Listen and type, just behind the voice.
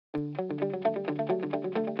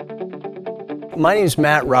My name is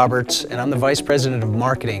Matt Roberts, and I'm the Vice President of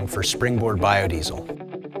Marketing for Springboard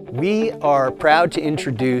Biodiesel. We are proud to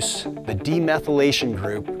introduce the demethylation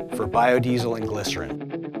group for biodiesel and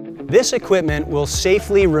glycerin. This equipment will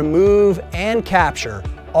safely remove and capture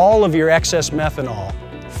all of your excess methanol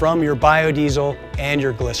from your biodiesel and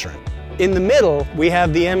your glycerin. In the middle, we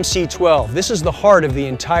have the MC12. This is the heart of the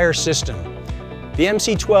entire system. The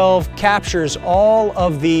MC12 captures all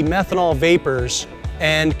of the methanol vapors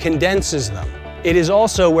and condenses them. It is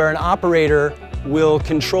also where an operator will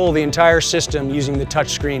control the entire system using the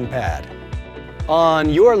touchscreen pad. On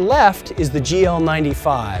your left is the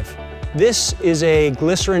GL95. This is a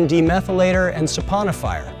glycerin demethylator and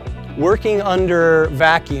saponifier. Working under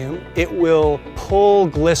vacuum, it will pull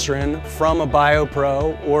glycerin from a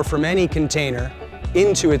BioPro or from any container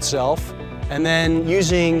into itself, and then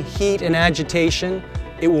using heat and agitation,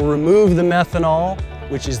 it will remove the methanol,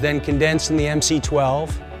 which is then condensed in the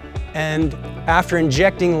MC12, and after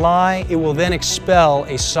injecting lye, it will then expel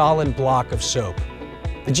a solid block of soap.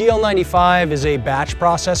 The GL95 is a batch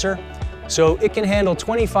processor, so it can handle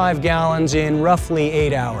 25 gallons in roughly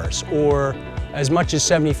 8 hours, or as much as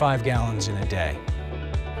 75 gallons in a day.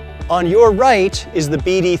 On your right is the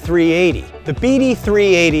BD380. The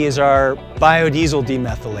BD380 is our biodiesel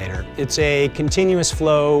demethylator. It's a continuous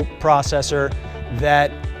flow processor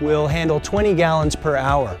that will handle 20 gallons per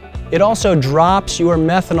hour. It also drops your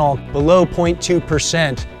methanol below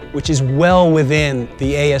 0.2%, which is well within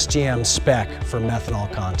the ASTM spec for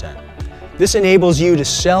methanol content. This enables you to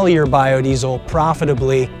sell your biodiesel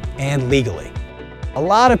profitably and legally. A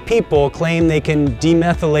lot of people claim they can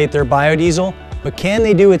demethylate their biodiesel, but can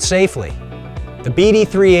they do it safely? The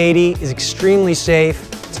BD380 is extremely safe,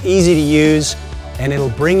 it's easy to use, and it'll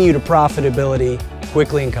bring you to profitability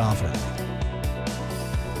quickly and confidently.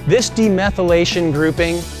 This demethylation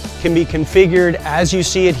grouping can be configured as you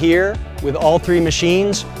see it here with all three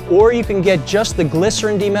machines, or you can get just the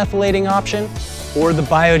glycerin demethylating option or the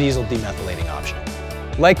biodiesel demethylating option.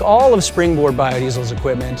 Like all of Springboard Biodiesel's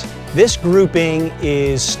equipment, this grouping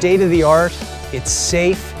is state-of-the-art, it's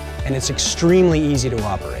safe, and it's extremely easy to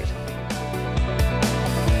operate.